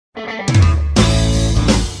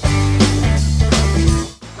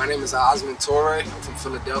name is Osman. I'm from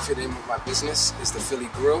Philadelphia. The name of my business is the Philly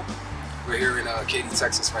Grill. We're here in Katy,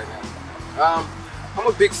 Texas right now. I'm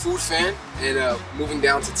a big food fan, and moving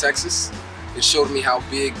down to Texas, it showed me how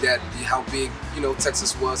big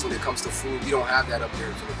Texas was when it comes to food. We don't have that up here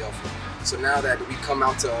in Philadelphia. So now that we come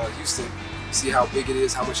out to Houston, see how big it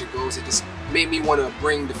is, how much it goes. It just made me want to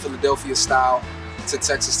bring the Philadelphia style to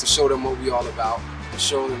Texas to show them what we all about.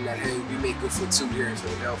 Show them that, hey, we make good food too here in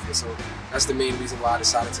Philadelphia. So that's the main reason why I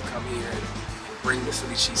decided to come here and bring the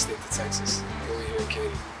Philly cheesesteak to Texas over here in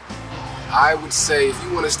Katy. I would say if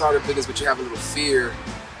you want to start a business but you have a little fear,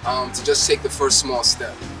 to just take the first small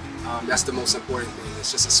step. That's the most important thing.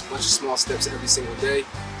 It's just a bunch of small steps every single day.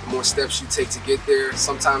 The more steps you take to get there,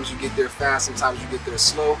 sometimes you get there fast, sometimes you get there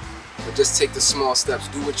slow, but just take the small steps.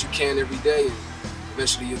 Do what you can every day, and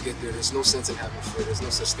eventually you'll get there. There's no sense in having fear. There's no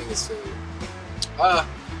such thing as failure.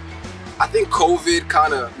 I think COVID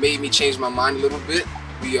kind of made me change my mind a little bit.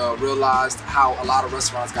 We realized how a lot of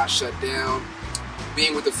restaurants got shut down.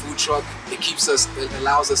 Being with the food truck, it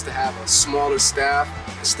allows us to have a smaller staff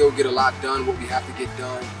and still get a lot done, what we have to get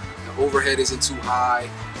done. The overhead isn't too high,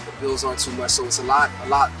 the bills aren't too much, so it's a lot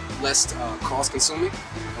less cost consuming,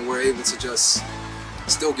 and we're able to just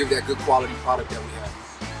still give that good quality product that we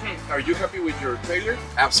have. Are you happy with your trailer?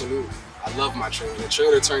 Absolutely. I love my trailer. The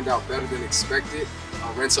trailer turned out better than expected.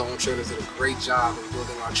 Rent-to-own trailers did a great job in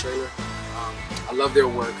building our trailer. I love their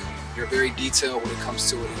work. They're very detailed when it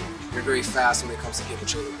comes to it. They're very fast when it comes to getting a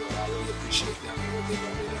trailer built. I really appreciate them and what they've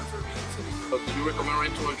already done for me and Philly. So do you recommend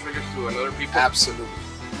rent-to-own trailers to other people? Absolutely.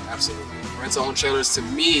 Absolutely. Rent-to-own trailers, to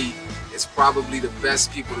me, is probably the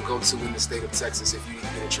best people to go to in the state of Texas if you need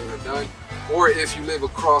to get a trailer done. Or if you live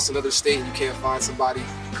across another state and you can't find somebody,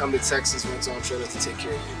 come to Texas, rent-to-own trailers to take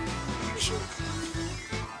care of you. For sure.